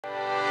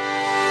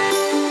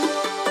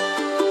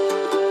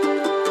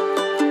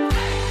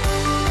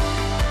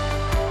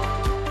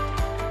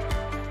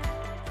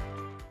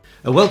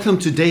Welcome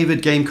to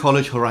David Game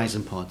College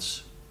Horizon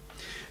Pods.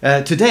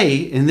 Today,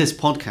 in this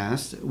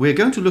podcast, we're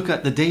going to look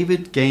at the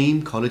David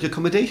Game College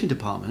Accommodation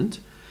Department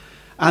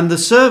and the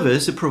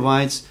service it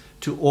provides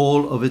to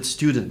all of its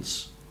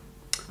students.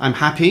 I'm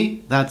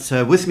happy that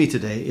with me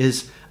today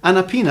is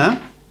Annapina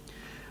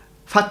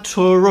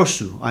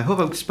Fattorusso. I hope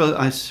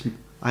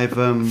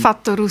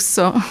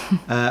Fattorusso.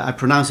 I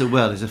pronounce it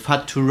well. Is it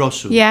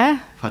Fattorusso? Yeah,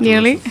 Fattorusso.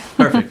 nearly.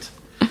 Perfect.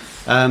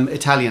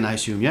 Italian, I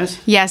assume, yes?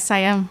 Yes, I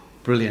am.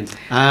 Brilliant.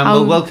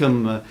 Well,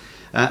 welcome,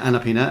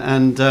 Annapina.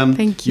 And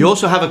thank you. You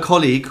also have a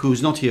colleague who's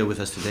not here with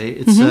us today.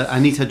 It's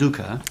Anita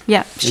Duca.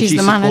 Yeah, she's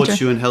the manager. She supports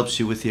you and helps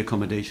you with the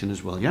accommodation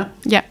as well, yeah?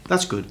 Yeah.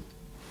 That's good.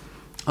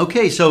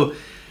 Okay, so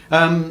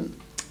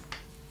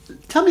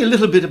tell me a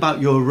little bit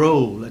about your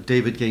role at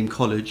David Game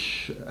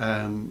College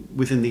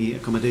within the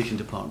accommodation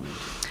department.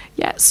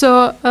 Yeah,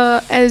 so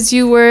as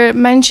you were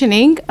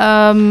mentioning,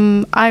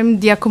 I'm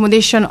the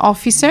accommodation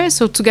officer.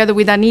 So together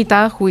with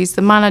Anita, who is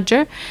the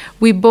manager,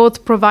 we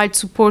both provide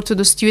support to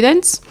the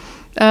students.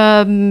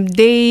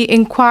 They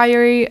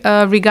inquire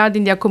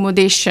regarding the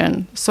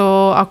accommodation.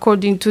 So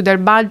according to their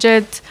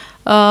budget,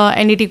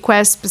 any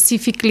requests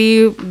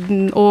specifically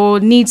or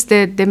needs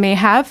that they may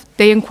have,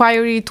 they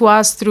inquire to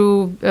us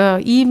through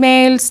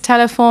emails,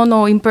 telephone,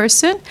 or in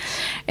person,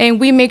 and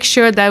we make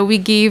sure that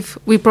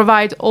we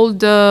provide all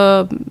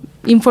the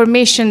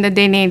information that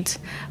they need.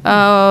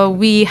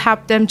 We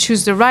help them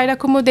choose the right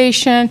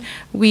accommodation.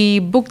 We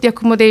book the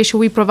accommodation.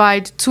 We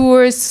provide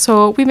tours.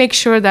 So we make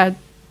sure that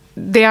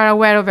they are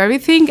aware of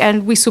everything,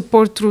 and we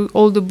support through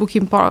all the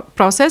booking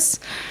process.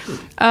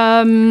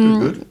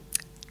 Good.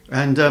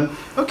 And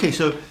okay,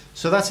 so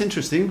that's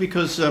interesting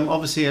because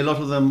obviously a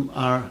lot of them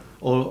are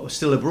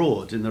still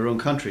abroad in their own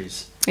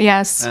countries.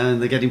 Yes.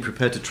 And they're getting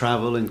prepared to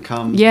travel and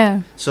come.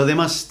 Yeah. So they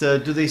must.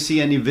 Do they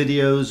see any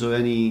videos or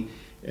any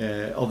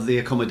of the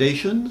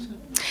accommodation?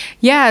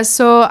 Yeah,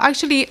 so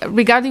actually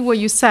regarding what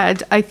you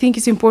said, I think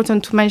it's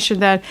important to mention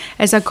that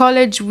as a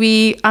college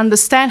we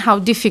understand how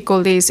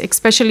difficult it is,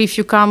 especially if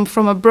you come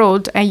from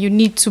abroad and you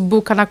need to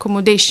book an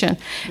accommodation.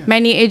 Yeah.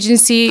 Many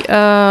agencies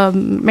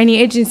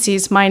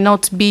might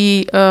not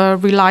be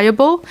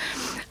reliable,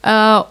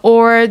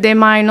 or they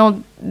might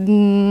not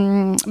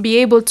be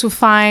able to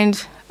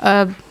find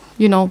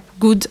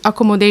good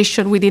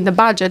accommodation within the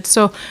budget.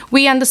 So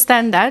we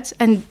understand that,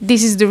 and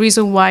this is the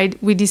reason why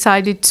we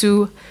decided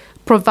to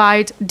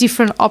provide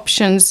different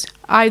options,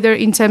 either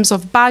in terms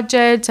of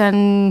budget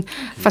and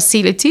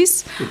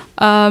facilities.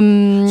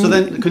 So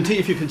then,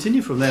 if you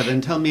continue from there, then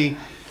tell me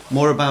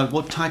more about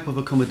what type of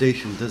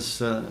accommodation does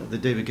the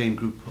David Game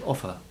Group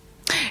offer?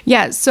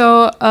 Yeah,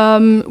 so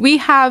we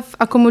have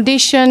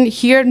accommodation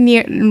here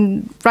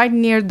right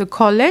near the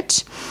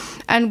college.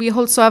 And we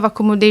also have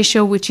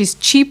accommodation which is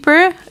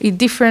cheaper,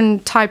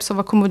 different types of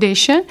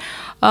accommodation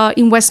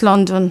in West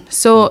London.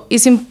 So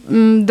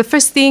the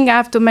first thing I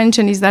have to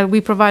mention is that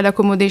we provide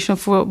accommodation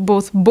for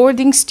both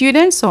boarding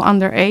students, so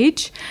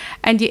underage,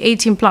 and the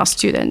 18+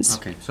 students.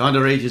 Okay, so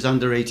underage is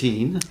under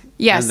 18.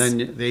 Yes. And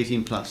then the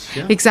 18+,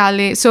 yeah?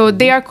 Exactly. So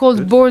they are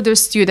called border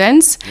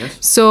students. Yes.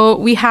 So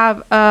we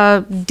have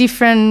a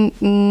different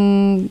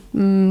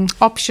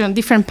option,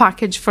 different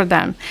package for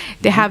them.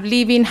 They have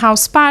live-in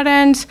house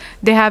parent,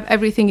 they have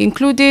everything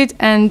included,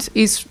 and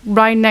is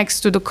right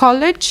next to the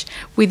college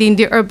within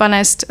the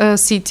urbanized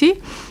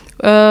city.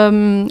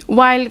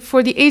 While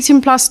for the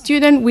 18+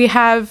 student, we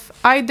have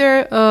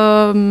either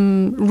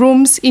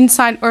rooms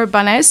inside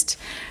urbanized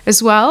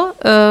as well,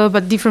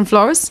 but different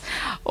floors,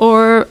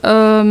 or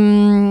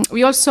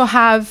we also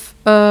have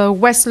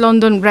West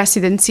London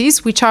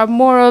residencies, which are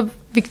more of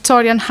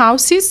Victorian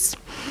houses.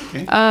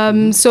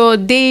 Okay. So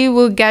they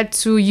will get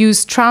to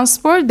use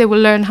transport. They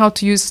will learn how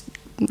to use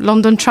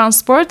London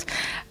transport,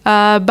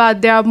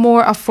 but they are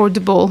more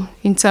affordable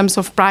in terms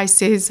of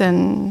prices.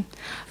 And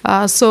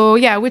so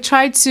yeah, we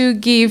try to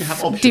give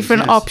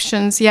different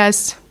options.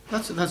 Yes.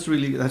 That's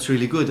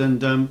really good.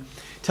 And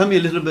tell me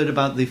a little bit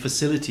about the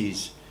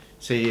facilities.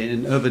 Say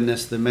in Urban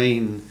Nest, the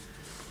main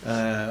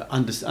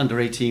under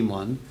 18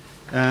 one,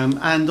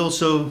 and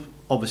also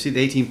obviously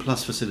the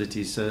 18+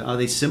 facilities. Are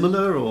they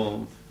similar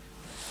or?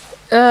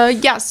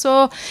 Yeah,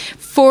 so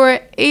for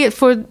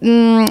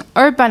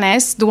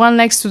Urbanest, the one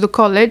next to the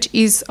college,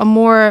 is a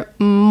more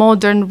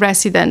modern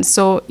residence.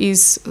 So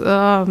is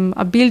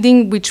a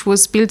building which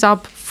was built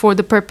up for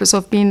the purpose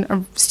of being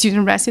a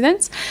student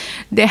residence.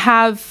 They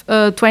have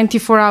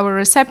 24-hour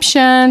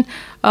reception.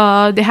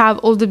 They have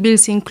all the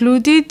bills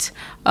included.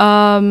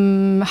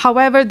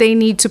 However, they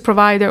need to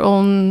provide their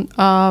own.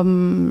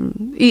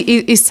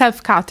 It's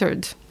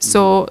self-catered.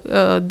 So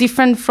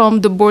different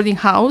from the boarding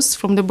house,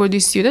 from the boarding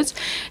students,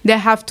 they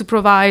have to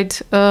provide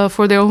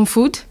for their own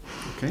food,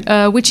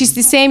 okay. Which is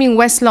the same in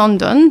West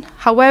London.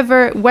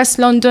 However, West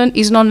London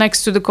is not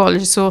next to the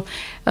college, so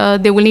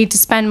they will need to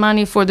spend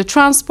money for the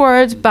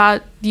transport,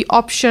 but the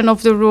option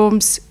of the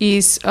rooms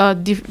is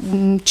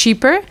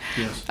cheaper.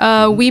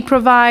 Yes. We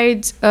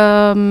provide,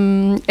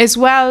 as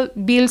well,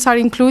 bills are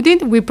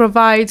included. We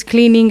provide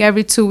cleaning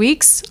every 2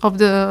 weeks of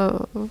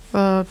the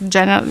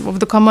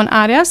common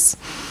areas.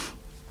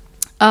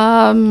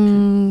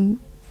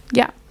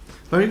 Yeah.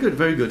 Very good,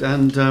 very good.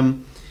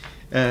 And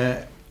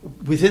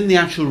within the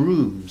actual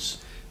rooms,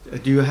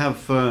 do you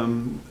have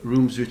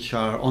rooms which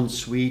are en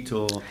suite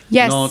or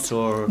Yes. not?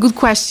 Or Good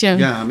question.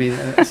 yeah, I mean,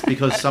 it's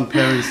because some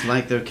parents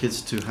like their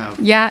kids to have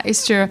Yeah,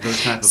 it's true.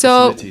 those type of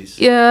So facilities.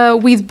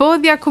 with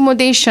both the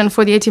accommodation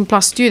for the 18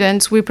 plus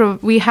students,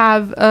 we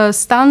have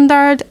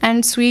standard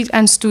and suite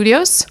and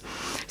studios.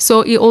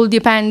 So it all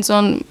depends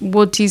on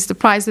what is the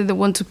price that they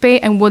want to pay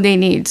and what they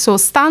need. So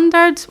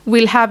standard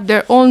will have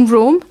their own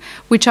room,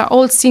 which are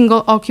all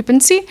single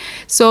occupancy.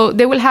 So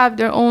they will have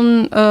their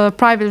own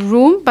private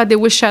room, but they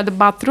will share the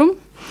bathroom.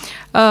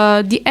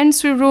 The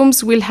entry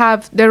rooms will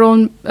have their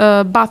own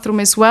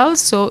bathroom as well,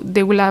 so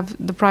they will have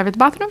the private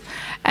bathroom.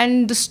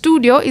 And the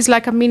studio is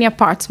like a mini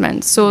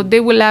apartment, so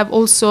they will have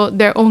also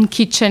their own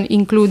kitchen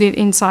included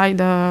inside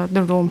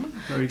the room.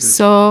 Very good.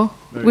 So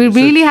we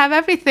really have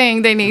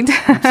everything they need.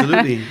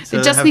 Absolutely. So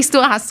It just needs to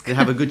ask. They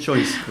have a good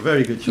choice, a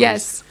very good choice.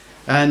 Yes.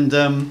 And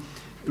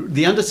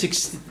the under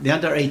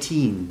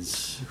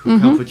 18s who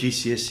come for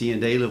GCSE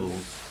and A level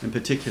in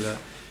particular,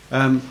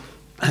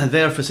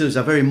 their facilities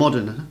are very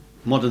modern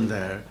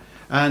there,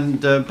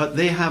 and but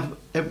they have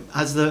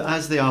as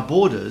they are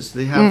boarders,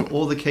 they have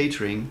all the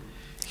catering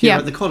here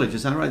at the college.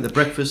 Is that right? The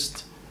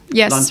breakfast.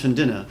 Yes. Lunch and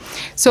dinner.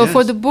 So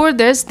for the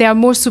boarders, they are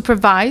more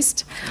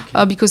supervised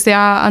because they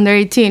are under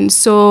 18.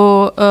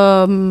 So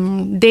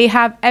they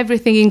have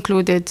everything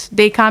included.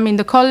 They come in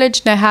the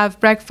college, they have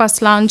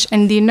breakfast, lunch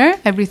and dinner,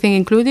 everything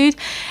included.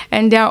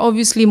 And they are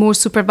obviously more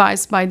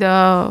supervised by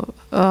the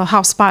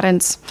house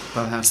parents.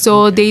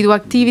 So they do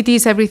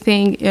activities,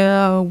 everything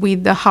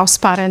with the house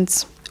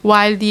parents.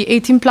 While the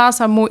 18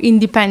 plus are more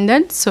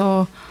independent.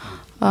 So,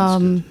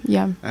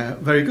 yeah.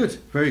 Very good,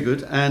 very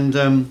good.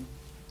 And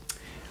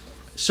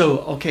so,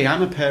 okay,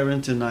 I'm a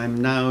parent and I'm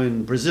now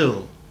in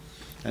Brazil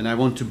and I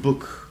want to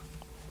book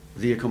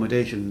the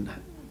accommodation.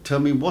 Tell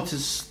me, what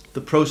is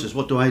the process?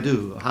 What do I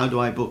do? How do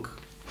I book?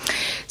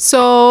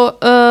 So,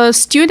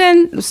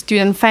 students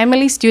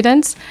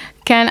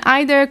can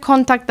either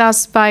contact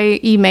us by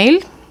email,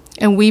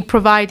 and we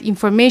provide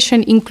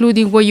information,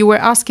 including what you were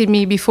asking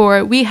me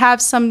before. We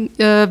have some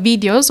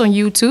videos on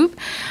YouTube,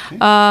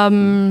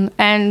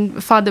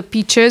 and further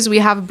pictures. We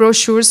have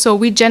brochures, so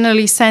we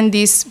generally send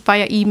this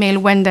via email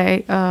when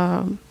they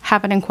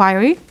have an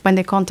inquiry, when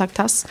they contact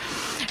us.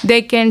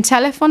 They can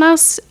telephone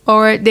us,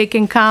 or they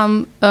can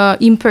come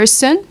in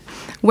person,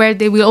 where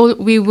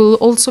we will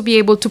also be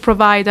able to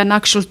provide an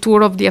actual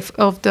tour of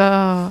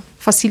the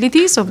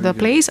facilities of the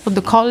place, of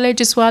the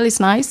college as well. It's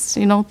nice,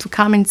 to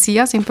come and see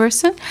us in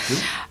person.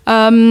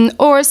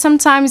 Or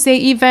sometimes they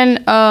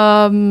even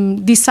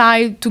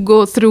decide to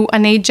go through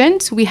an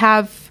agent. We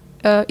have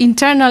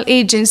internal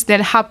agents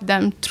that help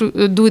them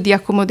to do the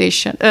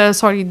accommodation.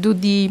 Do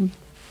the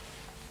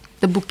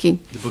booking.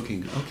 The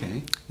booking,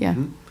 okay. Yeah.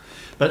 Mm-hmm.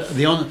 But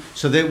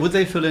would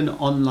they fill in an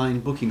online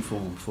booking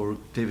form for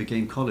David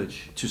Game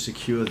College to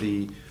secure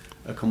the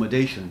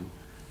accommodation?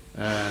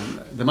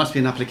 There must be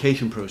an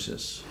application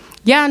process.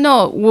 Yeah,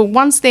 no. Well,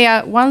 once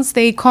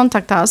they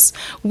contact us,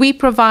 we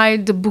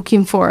provide the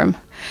booking form.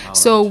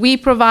 So we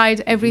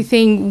provide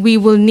everything we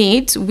will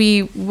need.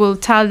 We will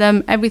tell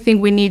them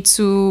everything we need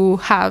to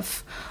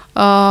have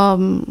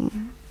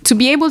to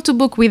be able to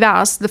book with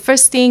us. The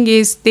first thing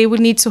is they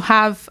will need to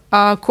have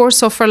a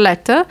course offer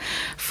letter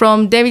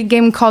from David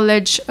Game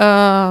College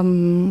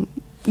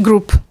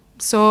group.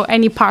 So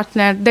any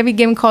partner, David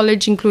Game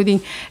College, including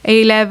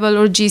A-level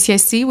or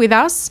GCSE with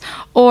us,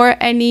 or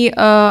any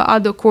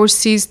other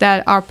courses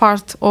that are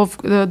part of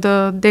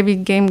the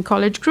David Game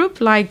College group,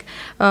 like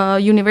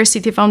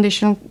University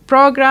Foundation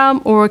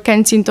Program or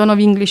Kensington of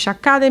English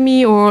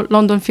Academy or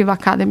London Film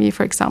Academy,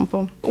 for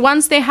example.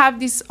 Once they have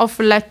this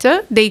offer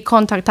letter, they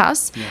contact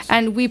us,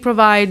 and we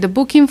provide the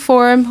booking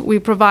form, we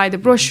provide the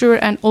brochure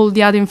and all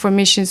the other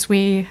information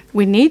we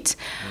need.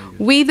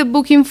 With the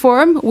booking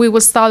form, we will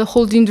start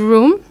holding the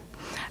room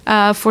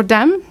for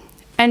them,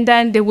 and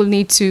then they will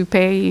need to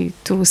pay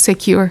to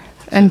secure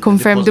and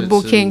confirm the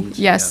booking.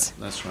 Yes.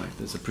 Yeah, that's right.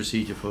 There's a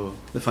procedure for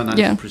the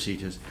financial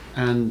procedures.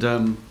 And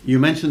you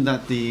mentioned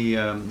that the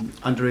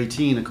under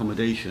 18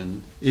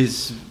 accommodation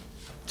is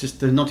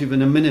just not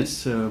even a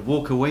minute's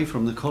walk away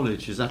from the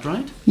college. Is that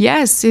right?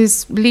 Yes,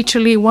 it's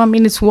literally 1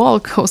 minute's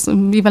walk, or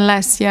even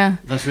less. Yeah.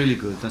 That's really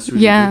good. That's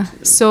really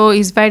good. So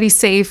it's very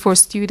safe for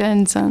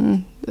students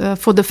and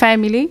for the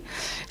family,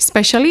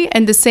 especially,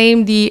 and the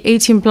same the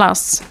 18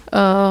 plus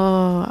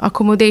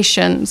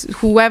accommodations.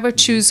 Whoever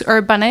choose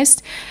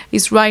Urbanist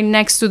is right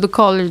next to the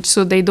college,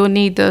 so they don't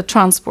need the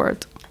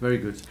transport. Very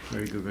good,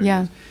 very good, very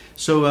good.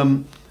 So,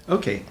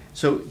 okay.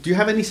 So, do you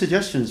have any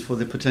suggestions for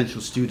the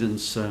potential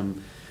students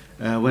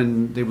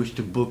when they wish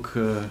to book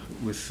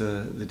with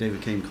the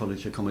David Game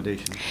College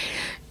accommodation?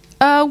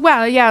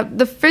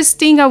 The first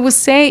thing I would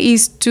say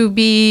is to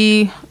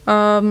be,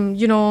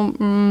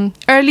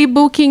 early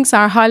bookings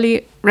are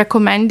highly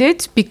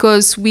recommended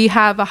because we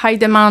have a high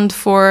demand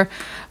for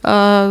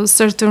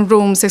certain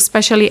rooms,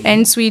 especially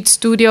en-suite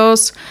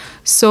studios.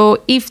 So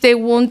if they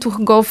want to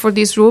go for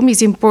this room,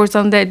 it's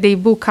important that they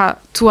book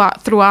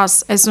through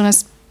us as soon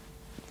as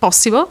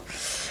possible.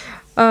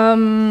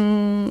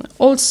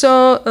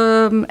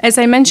 Also, as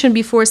I mentioned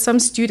before, some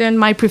students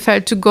might prefer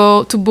to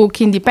go to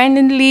book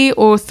independently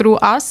or through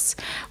us,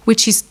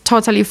 which is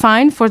totally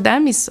fine for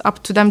them. It's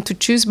up to them to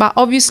choose. But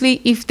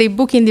obviously, if they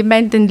book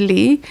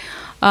independently,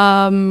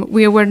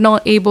 we were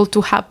not able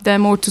to help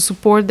them or to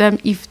support them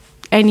if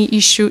any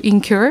issue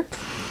incur.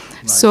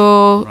 Right.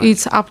 So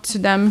it's up to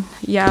them.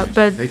 Yeah,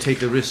 but they take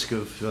the risk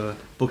of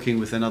booking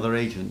with another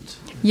agent.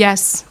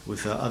 Yes.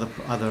 With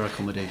other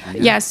accommodation.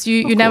 Yeah? Yes,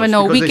 you never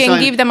know. We can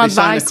give them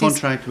advice. They sign a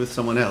contract with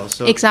someone else.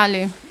 So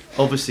exactly.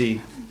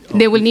 Obviously.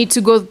 They will need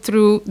to go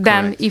through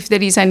them. Correct. If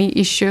there is any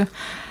issue.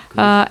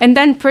 And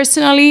then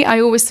personally, I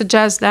always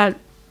suggest that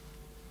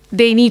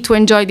they need to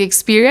enjoy the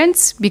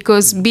experience,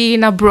 because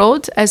being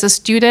abroad as a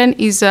student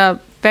is a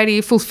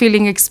very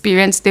fulfilling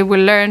experience. They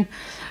will learn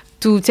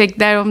to take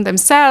care of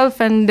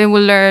themselves, and they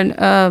will learn,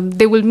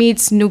 they will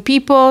meet new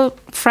people,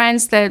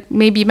 friends that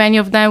maybe many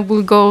of them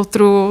will go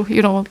through,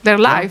 their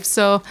life.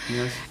 So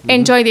yes.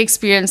 Enjoy the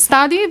experience.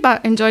 Study,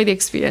 but enjoy the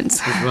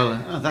experience. As well.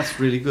 Oh, that's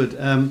really good.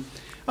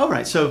 All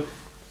right. So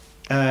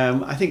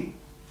I think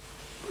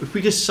if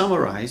we just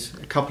summarize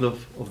a couple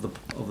of the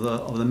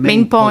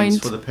main points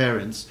for the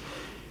parents,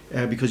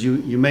 because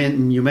you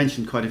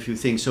mentioned quite a few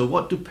things. So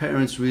what do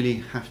parents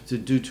really have to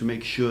do to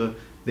make sure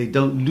they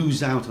don't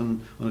lose out on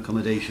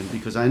accommodation?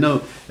 Because I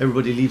know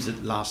everybody leaves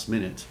at last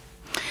minute.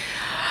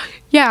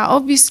 Yeah,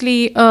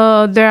 obviously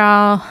there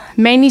are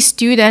many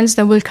students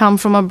that will come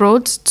from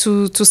abroad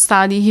to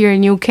study here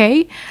in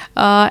UK,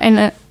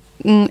 and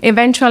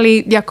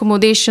eventually the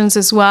accommodations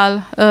as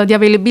well, the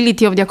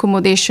availability of the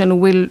accommodation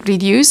will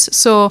reduce.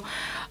 So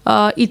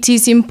it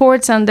is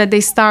important that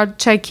they start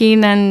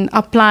checking and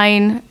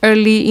applying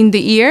early in the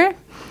year.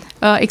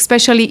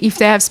 Especially if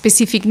they have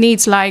specific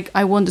needs, like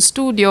I want a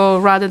studio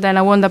rather than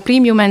I want a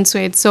premium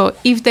ensuite. So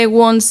if they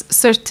want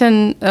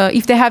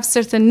if they have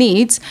certain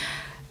needs,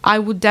 I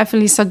would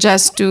definitely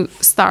suggest to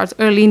start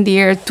early in the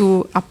year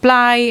to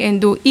apply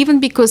and do. Even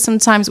because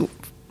sometimes,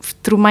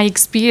 through my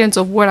experience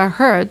of what I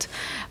heard,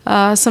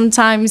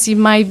 sometimes it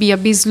might be a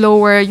bit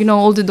slower,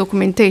 all the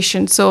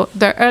documentation. So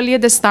the earlier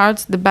they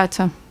start, the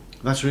better.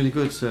 That's really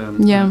good,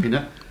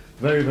 Annapina.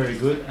 Very, very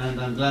good, and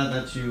I'm glad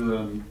that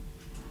you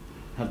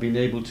have been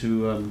able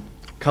to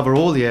cover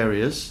all the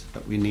areas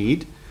that we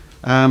need,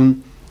 well,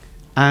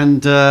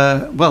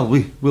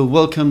 we will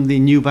welcome the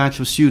new batch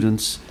of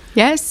students.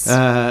 Yes,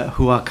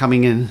 who are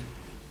coming in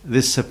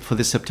for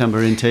this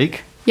September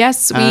intake.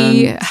 Yes,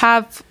 we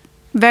have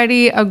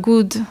a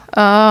good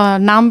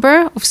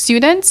number of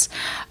students.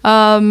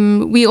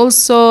 We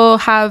also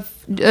have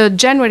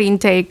January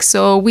intake,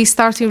 so we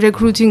started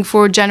recruiting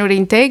for January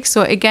intake.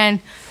 So again,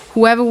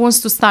 whoever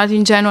wants to start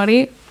in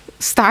January,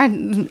 start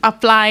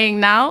applying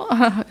now,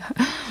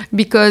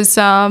 because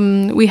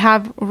we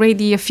have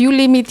already a few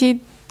limited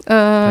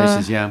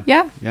places. Yeah.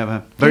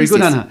 Very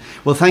good, Anna.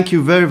 Well, thank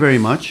you very, very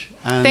much.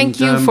 And, thank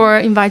you for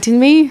inviting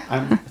me.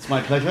 It's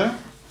my pleasure.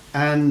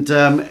 And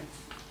to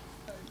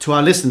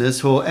our listeners,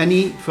 for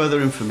any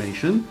further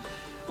information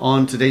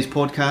on today's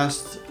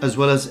podcast, as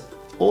well as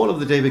all of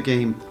the David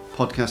Game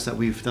podcasts that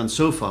we've done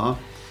so far,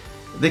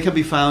 they can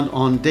be found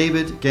on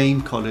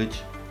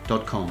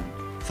davidgamecollege.com.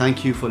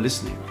 Thank you for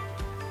listening.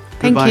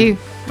 Thank Goodbye. you.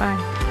 Bye.